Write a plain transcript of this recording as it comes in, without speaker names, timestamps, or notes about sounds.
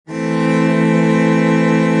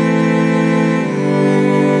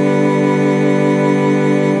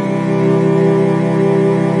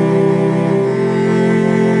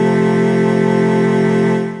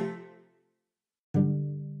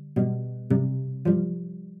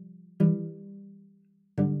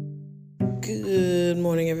Good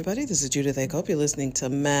morning, everybody. This is Judith. I hope you're listening to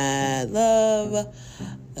Mad Love.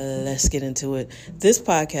 Let's get into it. This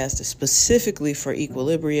podcast is specifically for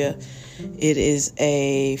Equilibria. It is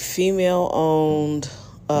a female-owned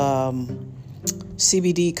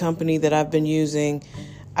CBD company that I've been using.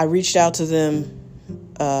 I reached out to them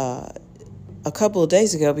a couple of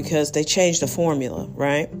days ago because they changed the formula,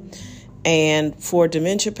 right? And for a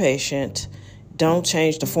dementia patient, don't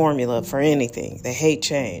change the formula for anything. They hate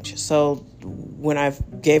change. So when I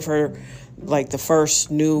gave her like the first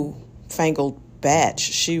new fangled batch,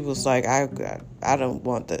 she was like, I don't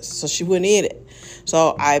want this. So she wouldn't eat it.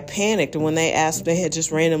 So I panicked. And when they asked, they had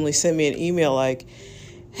just randomly sent me an email like,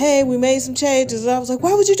 hey, we made some changes. And I was like,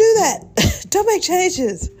 why would you do that? Don't make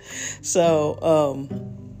changes. So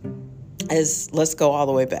let's go all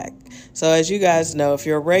the way back. So as you guys know, if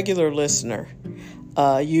you're a regular listener,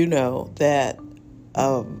 you know that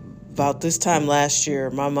about this time last year,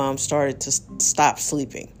 my mom started to stop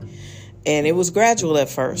sleeping. And it was gradual at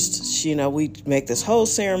first. We'd make this whole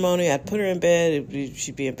ceremony. I'd put her in bed.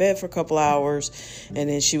 She'd be in bed for a couple hours. And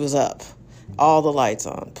then she was up. All the lights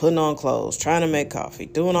on, putting on clothes, trying to make coffee,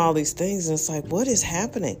 doing all these things. And it's like, what is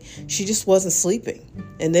happening? She just wasn't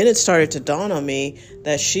sleeping. And then it started to dawn on me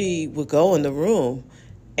that she would go in the room.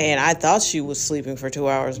 And I thought she was sleeping for 2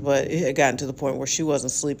 hours, but it had gotten to the point where she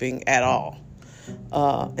wasn't sleeping at all.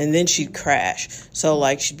 And then she'd crash. So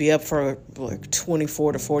she'd be up for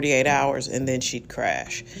 24 to 48 hours and then she'd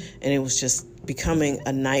crash. And it was just becoming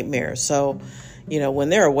a nightmare. So, when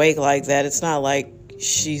they're awake like that, it's not like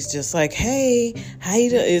she's just like, hey, how you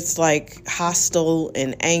doing? It's like hostile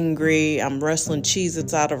and angry. I'm wrestling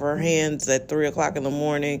Cheez-Its out of her hands at 3 o'clock in the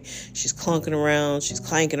morning. She's clunking around. She's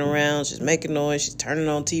clanking around. She's making noise. She's turning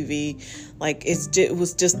on TV. It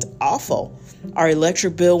was just awful. Our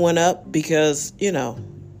electric bill went up because, you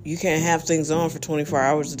can't have things on for 24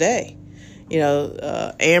 hours a day.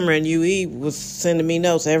 Ameren UE was sending me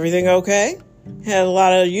notes. Everything okay? Had a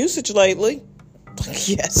lot of usage lately.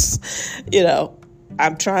 Yes.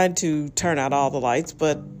 I'm trying to turn out all the lights,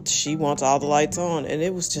 but she wants all the lights on. And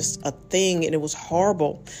it was just a thing, and it was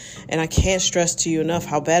horrible. And I can't stress to you enough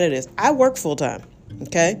how bad it is. I work full time,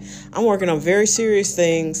 okay? I'm working on very serious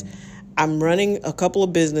things. I'm running a couple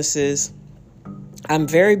of businesses. I'm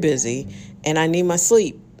very busy, and I need my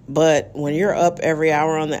sleep. But when you're up every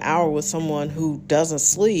hour on the hour with someone who doesn't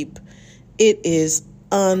sleep, it is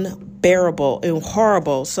unbearable and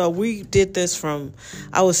horrible. So we did this from,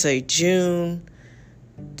 I would say, June,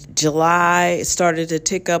 July. It started to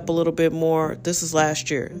tick up a little bit more. This is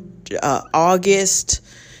last year. August,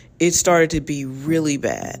 it started to be really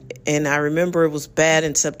bad. And I remember it was bad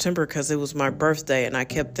in September because it was my birthday. And I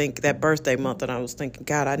kept thinking that birthday month, and I was thinking,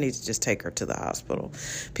 God, I need to just take her to the hospital.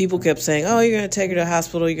 People kept saying, oh, you're going to take her to the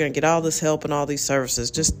hospital. You're going to get all this help and all these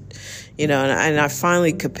services. Just, and I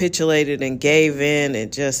finally capitulated and gave in,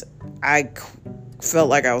 and I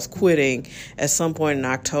felt like I was quitting at some point in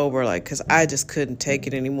October, because I just couldn't take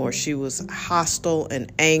it anymore. She was hostile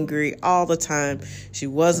and angry all the time. She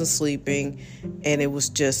wasn't sleeping, and it was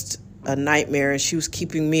just a nightmare, and she was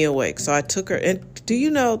keeping me awake. So I took her, and do you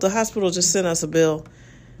know the hospital just sent us a bill,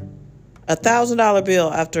 $1,000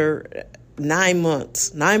 bill after 9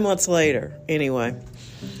 months. 9 months later, anyway,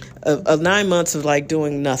 of 9 months of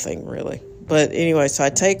doing nothing really. But anyway, so I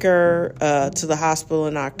take her to the hospital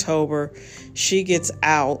in October. She gets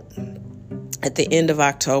out at the end of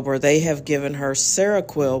October. They have given her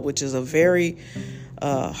Seroquel, which is a very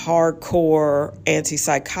hardcore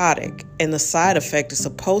antipsychotic. And the side effect is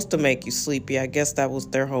supposed to make you sleepy. I guess that was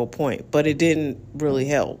their whole point. But it didn't really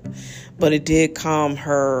help. But it did calm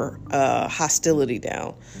her hostility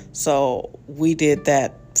down. So we did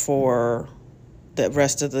that for the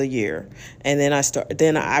rest of the year. And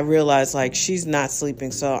then I realized she's not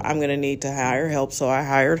sleeping, so I'm going to need to hire help. So I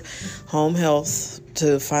hired home health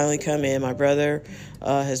to finally come in. My brother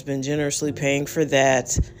has been generously paying for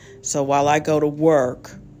that. So while I go to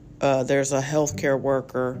work, there's a healthcare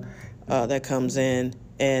worker that comes in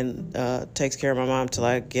and takes care of my mom till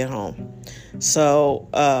I get home. So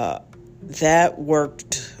that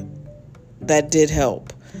worked. That did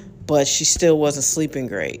help, but she still wasn't sleeping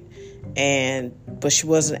great. But she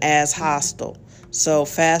wasn't as hostile. So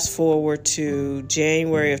fast forward to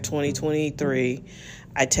January of 2023,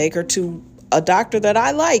 I take her to a doctor that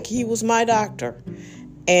I like. He was my doctor.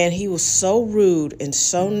 And he was so rude and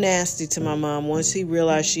so nasty to my mom once he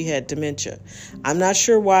realized she had dementia. I'm not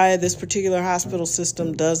sure why this particular hospital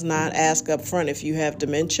system does not ask up front if you have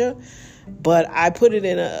dementia, but I put it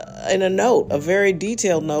in a note, a very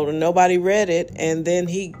detailed note, and nobody read it. And then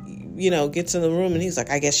he gets in the room and he's like,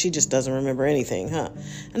 I guess she just doesn't remember anything, huh?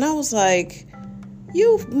 And I was like,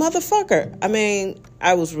 You motherfucker. I mean,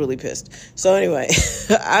 I was really pissed. So anyway,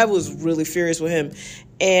 I was really furious with him.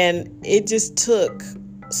 And it just took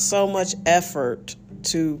so much effort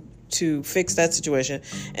to fix that situation.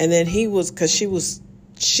 And then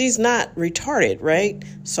she's not retarded, right?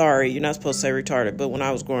 Sorry, you're not supposed to say retarded, but when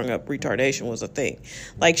I was growing up, retardation was a thing.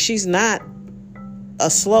 Like, she's not a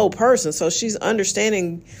slow person, so she's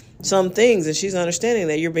understanding some things, and she's understanding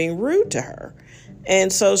that you're being rude to her.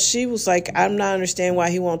 And so she was like, I'm not understanding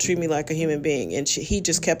why he won't treat me like a human being. And he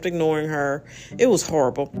just kept ignoring her. It was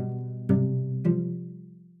horrible.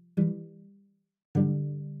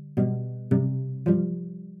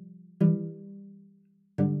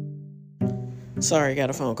 Sorry, I got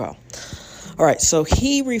a phone call. All right, so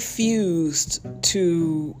he refused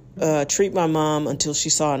to treat my mom until she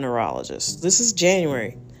saw a neurologist. This is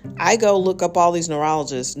January. I go look up all these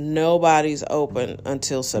neurologists. Nobody's open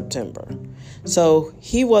until September. So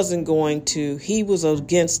he was against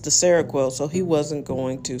the Seroquel, so he wasn't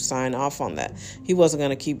going to sign off on that. He wasn't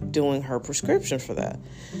going to keep doing her prescription for that.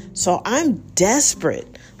 So I'm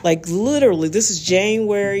desperate. Like, literally, this is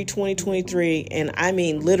January 2023, and I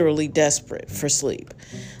mean literally desperate for sleep.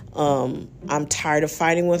 I'm tired of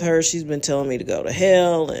fighting with her. She's been telling me to go to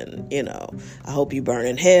hell, and, I hope you burn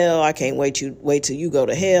in hell. I can't wait till you go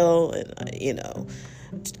to hell, and,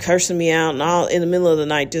 cursing me out and all in the middle of the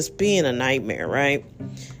night, just being a nightmare, right?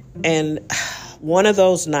 And one of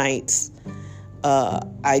those nights,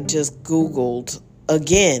 I just Googled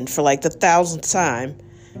again for like the 1,000th time,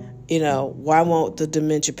 why won't the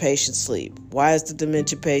dementia patient sleep? Why is the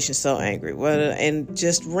dementia patient so angry? And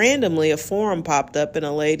just randomly a forum popped up and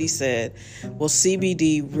a lady said, well,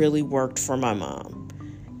 CBD really worked for my mom.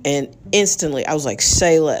 And instantly I was like,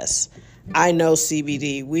 say less. I know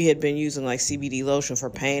CBD. We had been using like CBD lotion for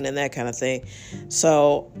pain and that kind of thing.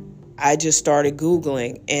 So I just started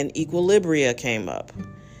Googling, and Equilibria came up.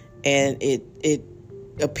 And it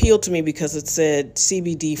appealed to me because it said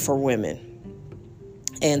CBD for women.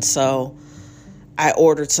 And so I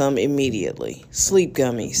ordered some immediately. Sleep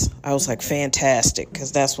gummies. I was like, fantastic,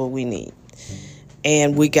 because that's what we need.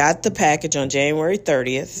 And we got the package on January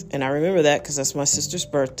 30th. And I remember that because that's my sister's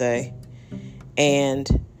birthday.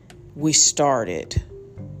 And we started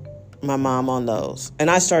my mom on those. And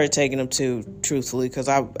I started taking them too, truthfully, because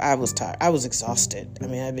I was tired. I was exhausted. I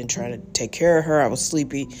mean, I've been trying to take care of her. I was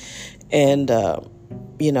sleepy. And,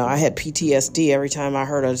 I had PTSD every time I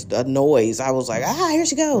heard a noise. I was like, here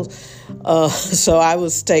she goes. So I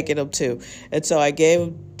was taking them too. And so I gave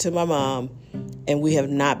them to my mom, and we have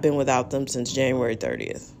not been without them since January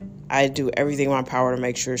 30th. I do everything in my power to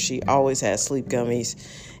make sure she always has sleep gummies.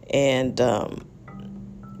 And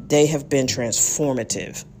they have been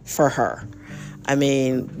transformative for her. I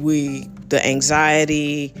mean, the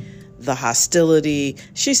anxiety, the hostility,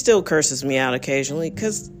 she still curses me out occasionally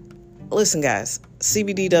because, listen, guys,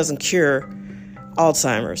 CBD doesn't cure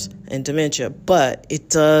Alzheimer's and dementia, but it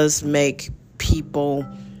does make people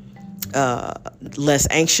less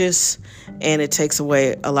anxious, and it takes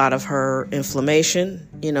away a lot of her inflammation.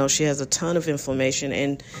 She has a ton of inflammation,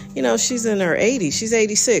 and, she's in her 80s. She's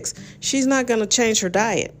 86. She's not going to change her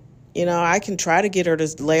diet. I can try to get her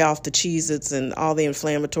to lay off the Cheez-Its and all the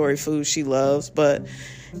inflammatory foods she loves, but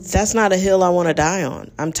that's not a hill I want to die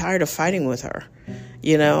on. I'm tired of fighting with her.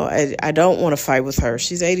 I don't want to fight with her.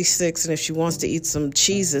 She's 86, and if she wants to eat some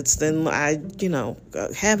Cheez-Its, then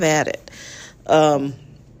have at it.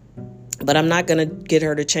 But I'm not going to get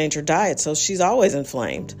her to change her diet, so she's always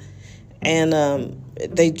inflamed. And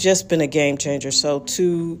they've just been a game changer. So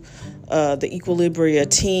to the Equilibria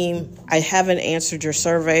team, I haven't answered your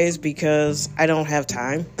surveys because I don't have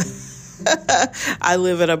time. I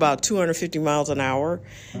live at about 250 miles an hour.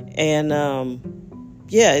 And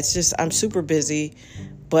it's just, I'm super busy.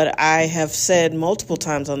 But I have said multiple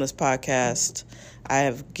times on this podcast, I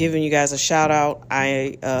have given you guys a shout out.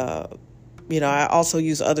 I also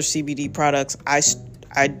use other CBD products.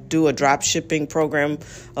 I do a drop shipping program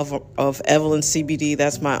of Evelyn CBD.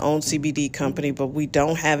 That's my own CBD company, but we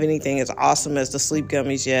don't have anything as awesome as the sleep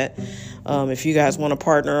gummies yet. If you guys want to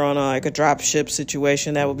partner on a drop ship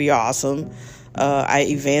situation, that would be awesome. I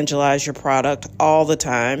evangelize your product all the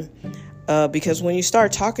time because when you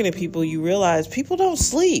start talking to people, you realize people don't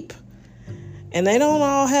sleep, and they don't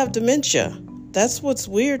all have dementia. That's what's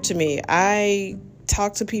weird to me. I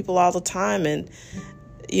talk to people all the time, and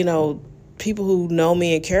people who know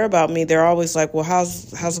me and care about me, they're always like, well,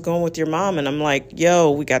 how's it going with your mom? And I'm like,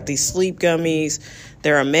 we got these sleep gummies.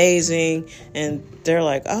 They're amazing. And they're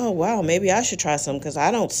like, oh, wow, maybe I should try some because I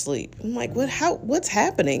don't sleep. I'm like, what's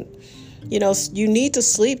happening? You need to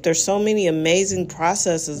sleep. There's so many amazing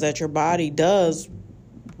processes that your body does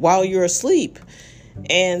while you're asleep.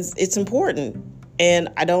 And it's important. And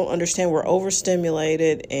I don't understand. We're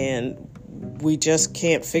overstimulated and we just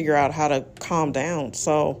can't figure out how to calm down.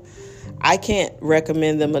 So I can't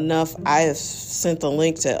recommend them enough. I have sent the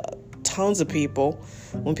link to tons of people.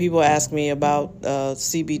 When people ask me about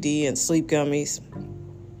CBD and sleep gummies,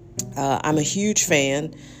 I'm a huge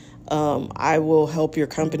fan. I will help your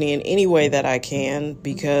company in any way that I can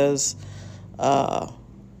because,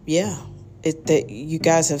 you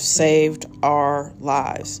guys have saved our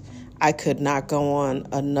lives. I could not go on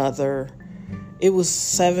another. It was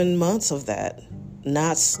 7 months of that,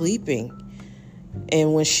 not sleeping.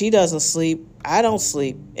 And when she doesn't sleep, I don't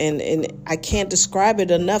sleep. And I can't describe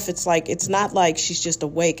it enough. It's not like she's just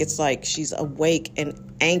awake. It's like she's awake and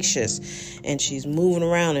anxious. And she's moving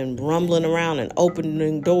around and rumbling around and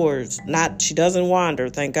opening doors. She doesn't wander,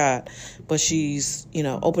 thank God. But she's,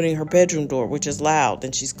 opening her bedroom door, which is loud.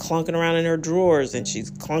 And she's clunking around in her drawers. And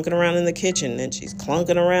she's clunking around in the kitchen. And she's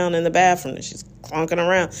clunking around in the bathroom. And she's clunking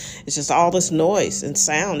around. It's just all this noise and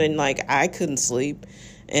sound. And I couldn't sleep.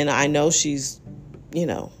 And I know she's,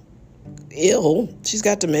 ill. She's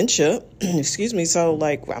got dementia. Excuse me. So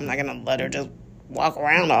I'm not gonna let her just walk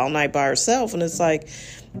around all night by herself. And it's like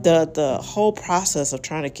the whole process of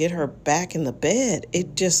trying to get her back in the bed,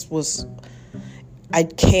 it just was, I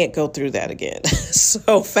can't go through that again.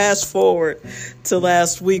 So fast forward to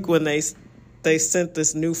last week when they sent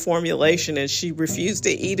this new formulation and she refused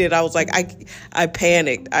to eat it. I was like, I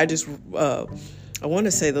panicked. I want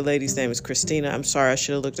to say the lady's name is Christina. I'm sorry, I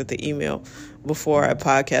should have looked at the email before I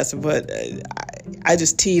podcasted, but I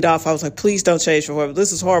just teed off. I was like, please don't change for horrible.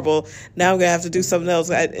 This is horrible. Now I'm going to have to do something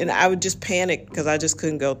else. And I would just panic because I just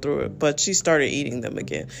couldn't go through it. But she started eating them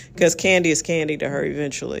again because candy is candy to her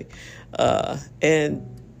eventually.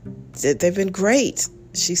 And they've been great.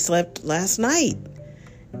 She slept last night.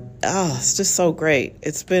 Oh, it's just so great.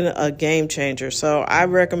 It's been a game changer. So I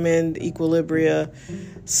recommend Equilibria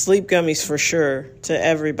sleep gummies for sure to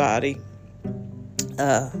everybody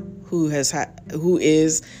who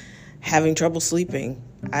is having trouble sleeping.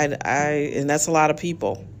 And that's a lot of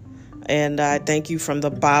people. And I thank you from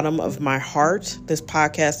the bottom of my heart. This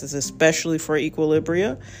podcast is especially for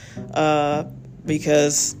Equilibria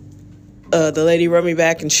because the lady wrote me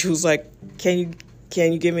back and she was like,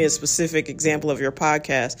 Can you give me a specific example of your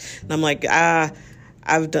podcast? And I'm like,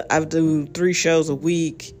 I've do 3 shows a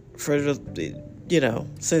week for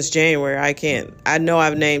since January. I know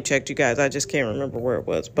I've name checked you guys. I just can't remember where it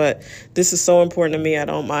was. But this is so important to me. I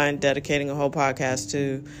don't mind dedicating a whole podcast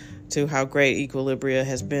to how great Equilibria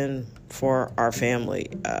has been for our family.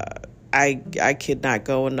 I could not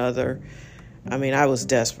go another. I was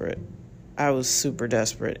desperate. I was super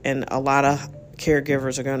desperate. And a lot of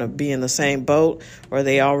caregivers are going to be in the same boat, or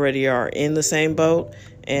they already are in the same boat.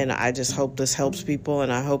 And I just hope this helps people.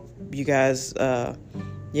 And I hope you guys,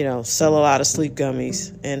 sell a lot of sleep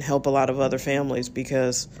gummies and help a lot of other families,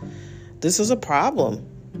 because this is a problem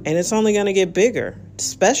and it's only going to get bigger,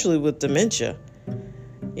 especially with dementia.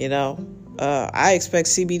 I expect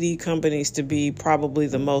CBD companies to be probably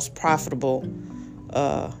the most profitable,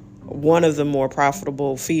 one of the more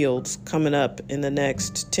profitable fields coming up in the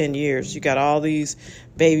next 10 years. You got all these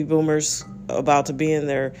baby boomers about to be in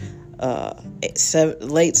their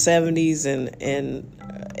late 70s and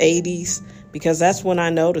 80s, because that's when I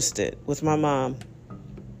noticed it with my mom.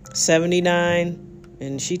 79,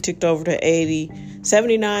 and she ticked over to 80.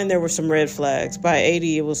 79, there were some red flags. By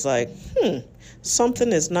 80, it was like,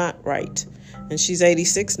 something is not right. And she's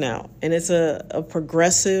 86 now. And it's a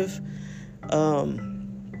progressive,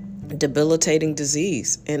 debilitating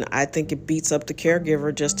disease. And I think it beats up the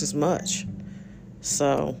caregiver just as much.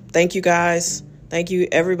 So thank you guys. Thank you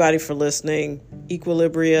everybody for listening.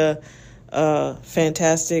 Equilibria,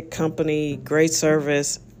 fantastic company, great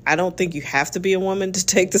service. I don't think you have to be a woman to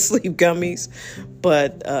take the sleep gummies,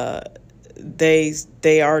 but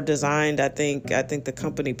they are designed. I think the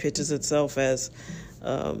company pitches itself as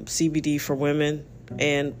CBD for women.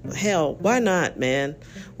 And hell, why not, man?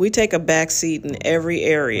 We take a back seat in every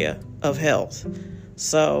area of health.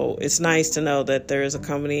 So it's nice to know that there is a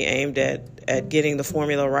company aimed at getting the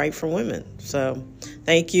formula right for women. So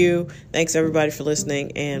thank you. Thanks everybody for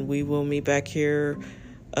listening. And we will meet back here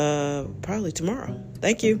probably tomorrow.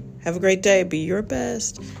 Thank you. Have a great day. Be your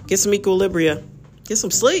best. Get some Equilibria. Get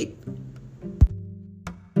some sleep.